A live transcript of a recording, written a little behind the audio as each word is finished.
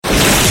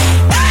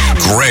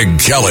Greg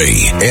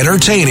Kelly,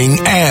 entertaining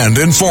and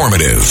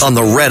informative on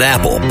the Red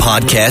Apple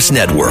Podcast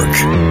Network.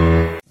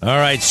 All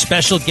right,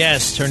 special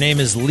guest. Her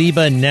name is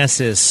Lieba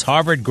Nesis,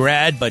 Harvard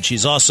grad, but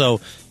she's also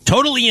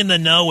totally in the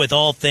know with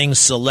all things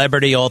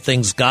celebrity, all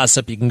things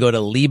gossip. You can go to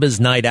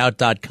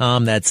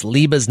liebasnightout.com. That's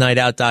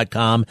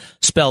liebasnightout.com.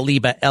 Spell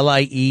Lieba,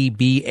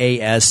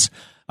 Liebas.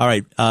 All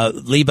right,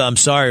 Lieba, I'm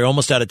sorry, you're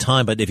almost out of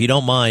time, but if you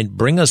don't mind,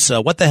 bring us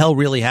what the hell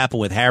really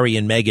happened with Harry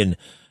and Meghan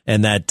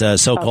and that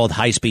so-called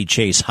high-speed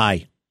chase.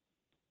 Hi.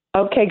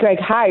 Okay, Greg.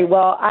 Hi.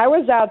 Well, I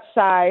was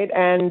outside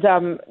and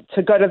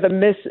to go to the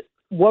Miss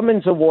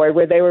Woman's Award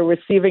where they were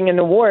receiving an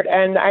award,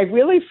 and I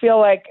really feel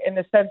like, in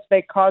a sense,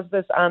 they caused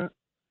this on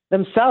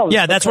themselves.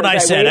 Yeah, that's what I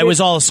said. I was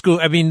all school.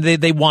 I mean,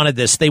 they wanted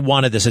this. They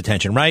wanted this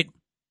attention, right?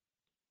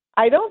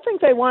 I don't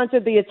think they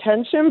wanted the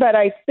attention, but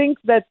I think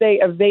that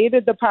they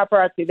evaded the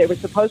paparazzi. They were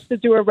supposed to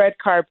do a red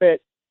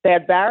carpet. They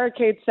had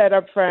barricades set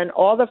up front.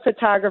 All the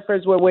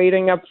photographers were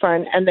waiting up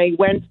front, and they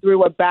went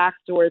through a back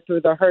door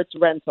through the Hertz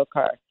rental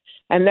car.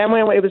 And then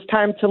when it was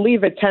time to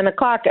leave at 10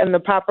 o'clock and the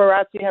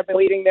paparazzi had been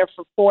waiting there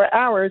for 4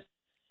 hours,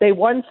 they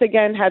once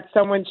again had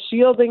someone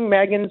shielding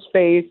Meghan's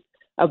face,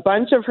 a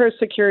bunch of her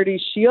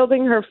security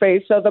shielding her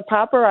face, so the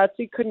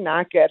paparazzi could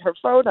not get her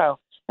photo.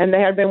 And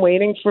they had been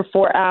waiting for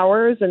 4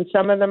 hours, and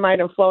some of them might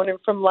have flown in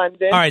from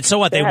London. All right, so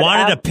what? They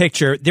wanted a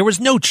picture. There was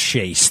no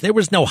chase. There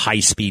was no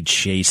high-speed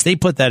chase. They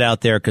put that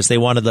out there because they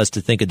wanted us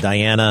to think of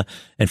Diana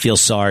and feel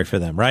sorry for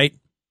them, right?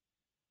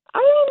 I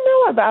don't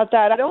know about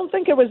that. I don't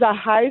think it was a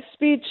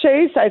high-speed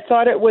chase. I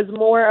thought it was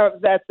more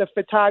of that the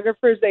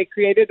photographers, they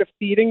created a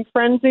feeding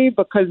frenzy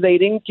because they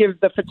didn't give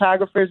the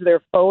photographers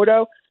their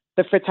photo.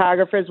 The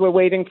photographers were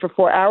waiting for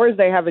 4 hours.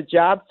 They have a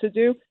job to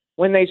do.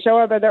 When they show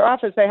up at their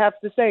office, they have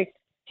to say,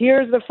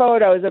 here's the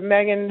photos of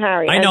Meghan and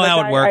Harry. I know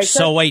how it works.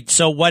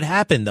 So what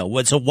happened,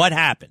 though? So what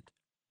happened?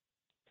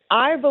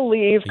 I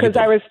believe, because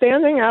I was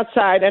standing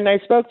outside and I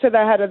spoke to the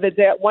head of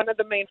one of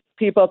the main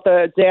people at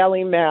the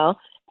Daily Mail,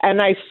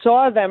 and I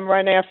saw them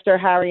run after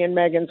Harry and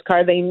Meghan's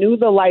car. They knew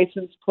the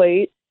license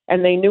plate,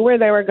 and they knew where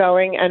they were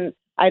going, and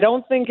I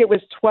don't think it was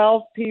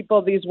 12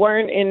 people. These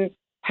weren't in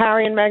 –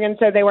 Harry and Meghan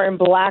said they were in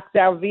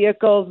blacked-out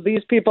vehicles.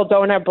 These people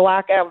don't have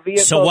blacked-out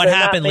vehicles. So what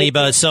happened,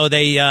 Lieba? So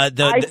they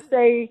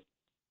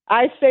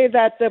I say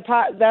that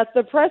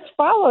the press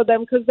followed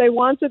them because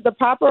the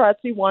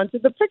paparazzi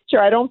wanted the picture.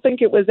 I don't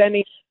think it was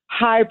any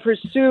high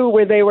pursuit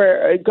where they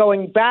were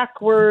going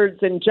backwards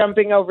and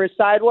jumping over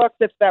sidewalks.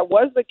 If that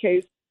was the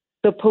case,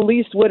 the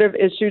police would have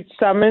issued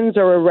summons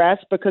or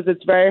arrest because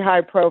it's very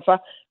high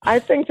profile. I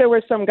think there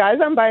were some guys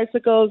on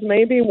bicycles,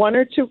 maybe one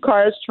or two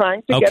cars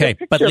trying to get a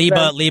picture. But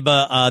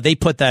Lieba, they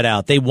put that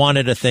out. They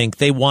wanted to think.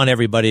 They want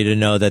everybody to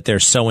know that they're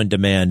so in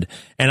demand.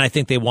 And I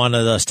think they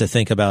wanted us to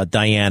think about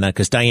Diana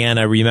because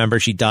Diana,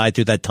 remember, she died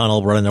through that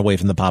tunnel running away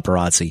from the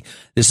paparazzi.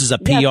 This is a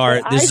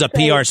PR. This is a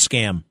PR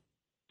scam.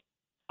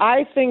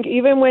 I think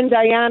even when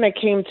Diana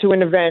came to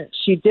an event,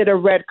 she did a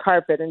red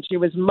carpet, and she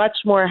was much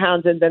more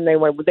hounded than they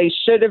were. They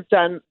should have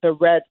done the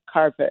red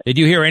carpet. Did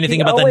you hear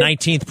anything about the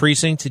 19th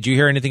precinct? Did you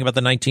hear anything about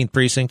the 19th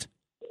precinct?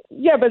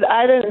 Yeah, but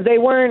I didn't. They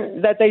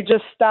weren't that they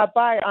just stopped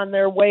by on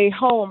their way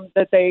home.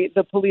 That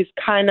the police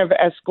kind of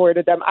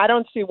escorted them. I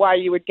don't see why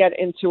you would get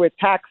into a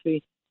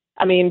taxi.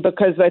 I mean,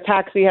 because the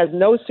taxi has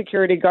no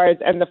security guards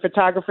and the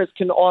photographers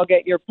can all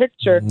get your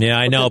picture. Yeah,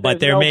 I know,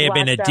 but there may have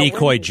been a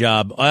decoy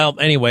job. Well,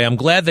 anyway, I'm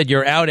glad that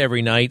you're out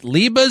every night.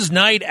 Lieba's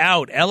Night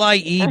Out,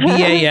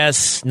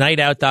 Liebas,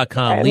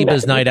 nightout.com,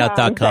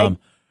 liebasnightout.com.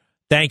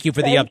 Thank you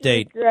for the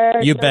update. You,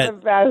 Greg. You bet. You're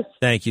the best.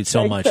 Thank you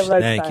so much. So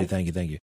much. Thank you.